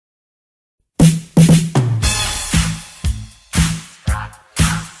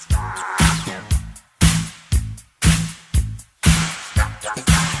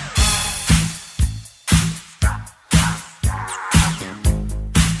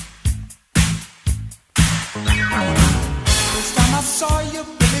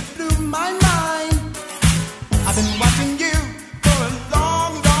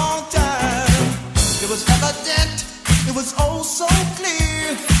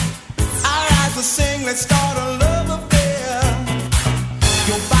let's start a love affair.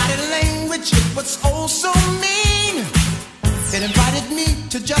 Your body language, it was oh so mean. It invited me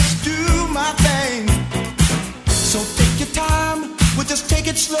to just do my thing. So take your time, we'll just take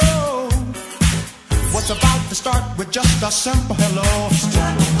it slow. What's about to start with just a simple hello.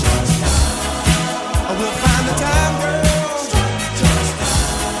 We'll find the time, girl.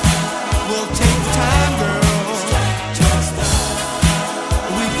 We'll take the time, girl.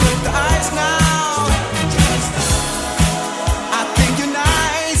 We put the ice now. I think you're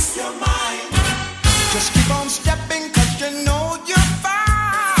nice. You're mine. Just keep on stepping, 'cause you know you're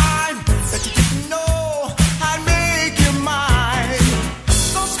fine. But you didn't know I'd make you mine.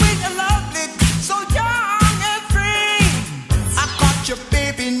 So sweet and lovely, so young and free. I caught you,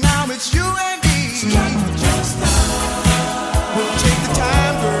 baby, now it's you and me. We'll take the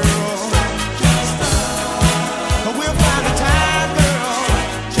time, girl. We'll find the time, girl.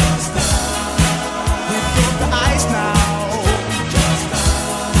 We broke the ice now.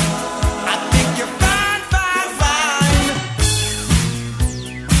 I think you're fine, fine, fine.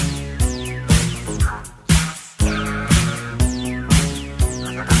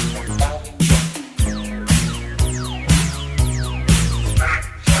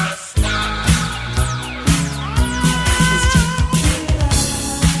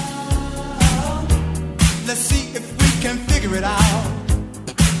 Let's see if we can figure it out.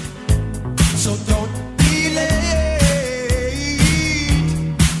 So don't be late,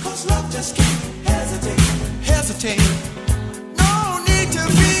 'cause love just can't hesitate.